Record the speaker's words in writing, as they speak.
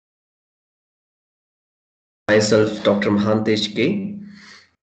Myself, Dr. Mahantesh K,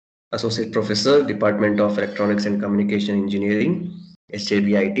 Associate Professor, Department of Electronics and Communication Engineering,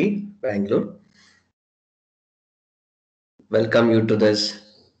 SJBIT, Bangalore. Welcome you to this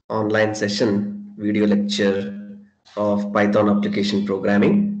online session, video lecture of Python application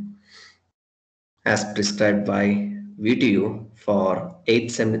programming as prescribed by VTU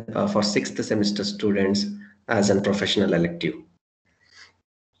for sixth semester students as a professional elective.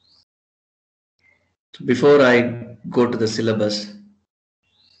 Before I go to the syllabus,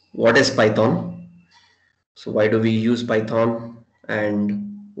 what is Python? So why do we use Python,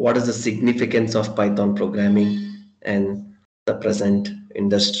 and what is the significance of Python programming and the present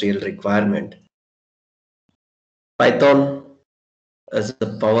industrial requirement? Python is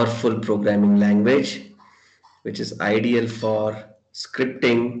a powerful programming language which is ideal for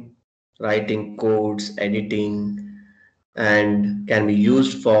scripting, writing codes, editing, and can be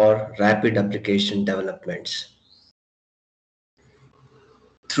used for rapid application developments.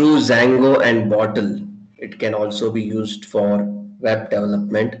 Through Django and Bottle, it can also be used for web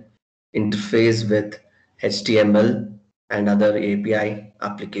development, interface with HTML and other API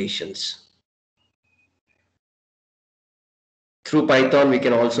applications. Through Python, we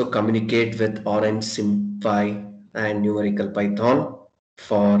can also communicate with Orange, SymPy, and Numerical Python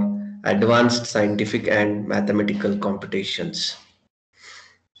for advanced scientific and mathematical computations.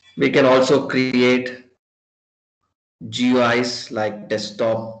 We can also create GUIs like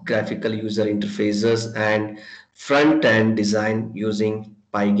desktop graphical user interfaces and front-end design using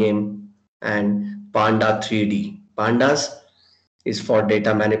Pygame and Panda 3D. Pandas is for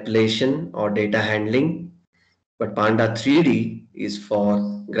data manipulation or data handling, but Panda 3D is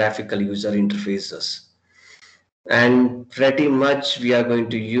for graphical user interfaces. And pretty much we are going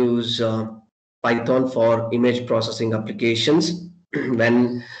to use Python for image processing applications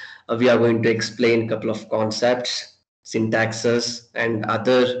when we are going to explain a couple of concepts, syntaxes, and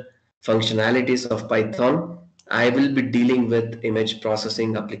other functionalities of Python. I will be dealing with image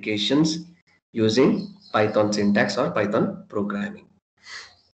processing applications using Python syntax or Python programming.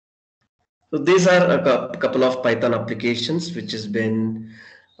 So these are a couple of Python applications which has been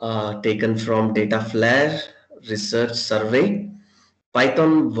taken from Dataflare research survey.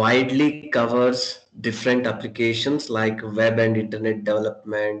 Python widely covers different applications like web and internet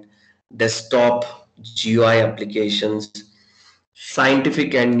development, desktop GUI applications,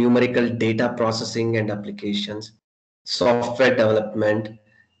 scientific and numerical data processing and applications, software development,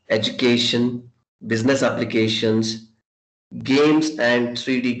 education, business applications, games and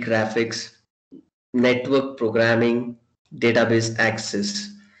 3D graphics, network programming, database access.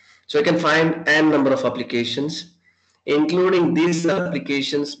 So you can find n number of applications. Including these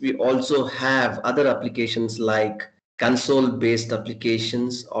applications, we also have other applications like console-based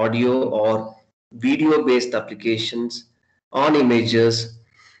applications, audio or video-based applications on images,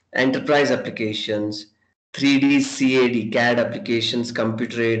 enterprise applications, 3D CAD applications,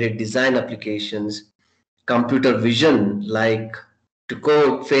 computer-aided design applications, computer vision like to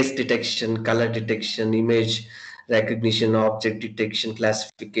code face detection, color detection, image recognition, object detection,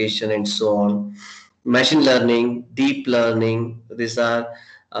 classification, and so on. Machine learning, deep learning, these are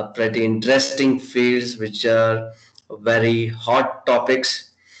pretty interesting fields which are very hot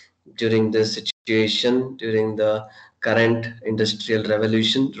topics during this situation, during the current industrial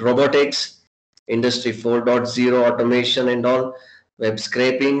revolution. Robotics, industry 4.0, automation and all, web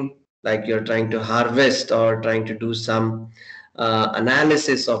scraping, like you're trying to harvest or trying to do some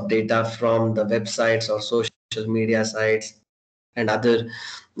analysis of data from the websites or social media sites and other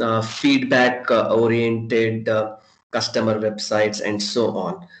feedback oriented customer websites and so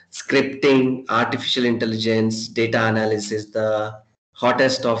on. Scripting, artificial intelligence, data analysis, the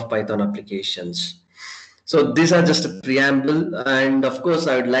hottest of Python applications. So these are just a preamble, and of course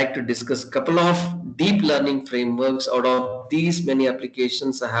I would like to discuss a couple of deep learning frameworks. Out of these many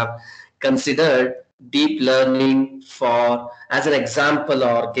applications, I have considered deep learning for as an example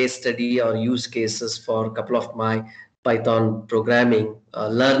or case study or use cases for a couple of my Python programming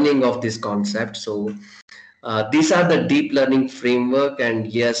learning of this concept. So these are the deep learning framework, and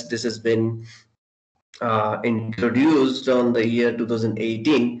yes, this has been introduced on the year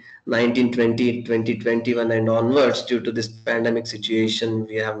 2018, 1920, 2021 and onwards. Due to this pandemic situation,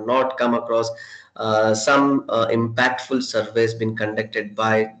 we have not come across some impactful surveys been conducted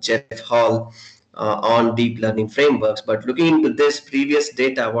by Jeff Hall on deep learning frameworks. But looking into this previous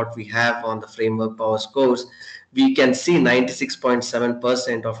data, what we have on the framework power scores, we can see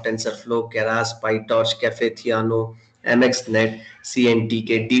 96.7% of TensorFlow, Keras, PyTorch, Caffe, Theano, MXNet,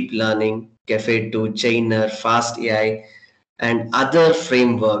 CNTK, deep learning, Caffe2, Chainer, Fast AI, and other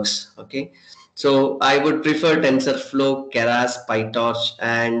frameworks. Okay, So I would prefer TensorFlow, Keras, PyTorch,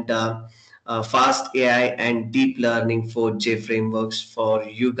 and Fast AI and Deep Learning 4J frameworks for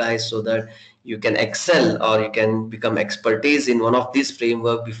you guys, so that you can excel or you can become expertise in one of these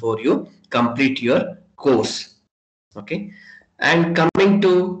framework before you complete your course. Okay, and coming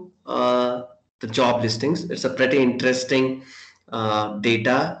to the job listings, it's a pretty interesting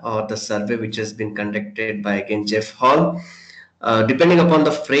data or the survey which has been conducted by again Jeff Hall. Depending upon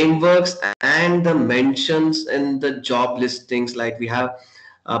the frameworks and the mentions in the job listings, like we have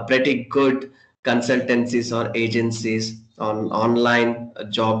pretty good consultancies or agencies on online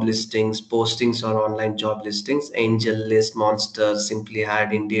job listings, postings or online job listings, Angel List, Monster, Simply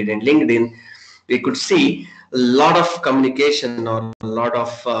Had, Indeed, and LinkedIn. We could see a lot of communication or a lot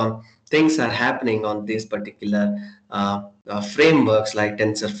of things are happening on these particular frameworks like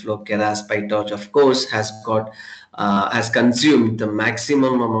TensorFlow, Keras, PyTorch, of course, has consumed the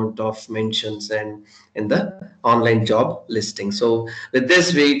maximum amount of mentions and in the online job listing. So with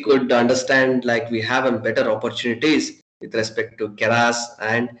this, we could understand like we have a better opportunities with respect to Keras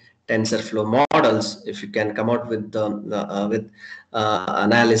and TensorFlow models. If you can come out with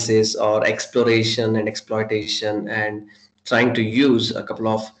analysis or exploration and exploitation and trying to use a couple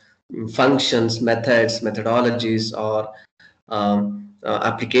of functions, methods, methodologies, or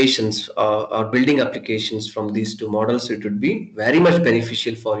applications or building applications from these two models, it would be very much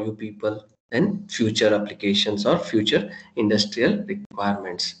beneficial for you people in future applications or future industrial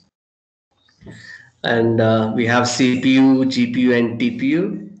requirements. And we have CPU, GPU, and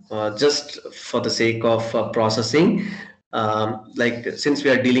TPU. Just for the sake of processing, like since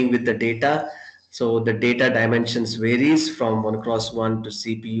we are dealing with the data, so the data dimensions varies from 1 cross 1 to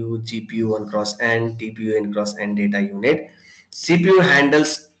CPU, GPU 1 cross n, TPU n cross n data unit. CPU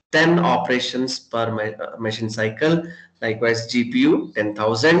handles 10 operations per machine cycle. Likewise, GPU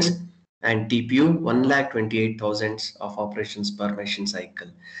 10,000 and TPU 1,28,000 of operations per machine cycle.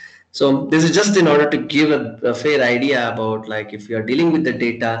 So this is just in order to give a fair idea about like if you are dealing with the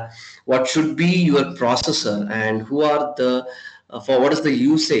data, what should be your processor and who are the for what is the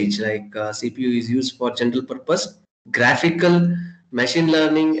usage, like CPU is used for general purpose, graphical, machine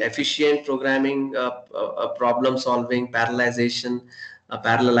learning, efficient programming, problem solving, parallelization,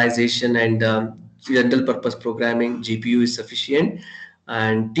 and general purpose programming. GPU is sufficient,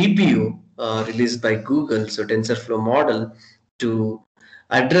 and TPU released by Google, so TensorFlow model to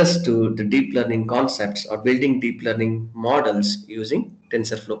address to the deep learning concepts or building deep learning models using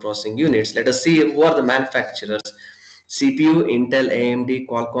TensorFlow processing units. Let us see who are the manufacturers. CPU, Intel, AMD,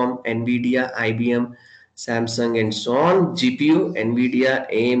 Qualcomm, NVIDIA, IBM, Samsung, and so on. GPU, NVIDIA,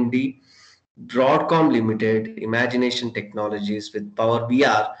 AMD, Broadcom Limited, Imagination Technologies with Power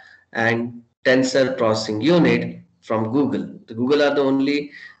VR, and Tensor Processing Unit from Google. The Google are the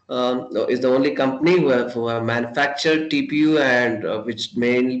only is the only company who have manufactured TPU and which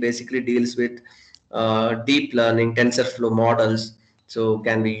mainly basically deals with deep learning TensorFlow models. So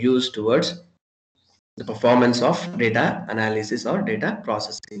can be used towards the performance of data analysis or data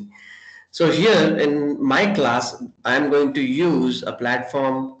processing. So here in my class, I'm going to use a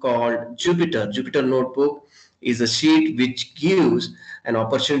platform called Jupyter. Jupyter Notebook is a sheet which gives an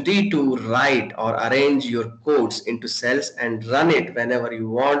opportunity to write or arrange your codes into cells and run it whenever you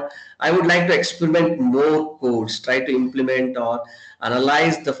want. I would like to experiment more codes, try to implement or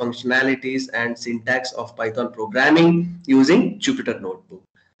analyze the functionalities and syntax of Python programming using Jupyter Notebook.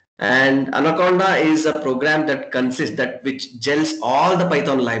 And Anaconda is a program that consists that which gels all the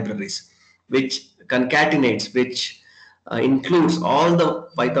Python libraries, which concatenates, which includes all the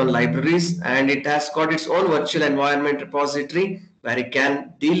Python libraries, and it has got its own virtual environment repository where it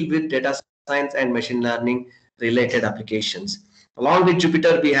can deal with data science and machine learning related applications. Along with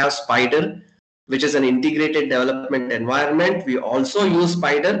Jupyter, we have Spider, which is an integrated development environment. We also use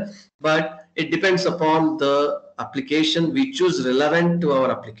Spider, but it depends upon the application we choose relevant to our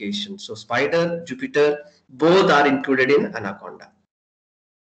application. So Spider, Jupyter, both are included in Anaconda.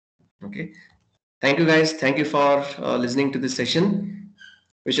 Okay. Thank you guys. Thank you for listening to this session.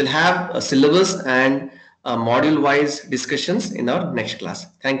 We shall have a syllabus and module wise discussions in our next class.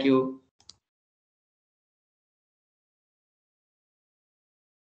 Thank you.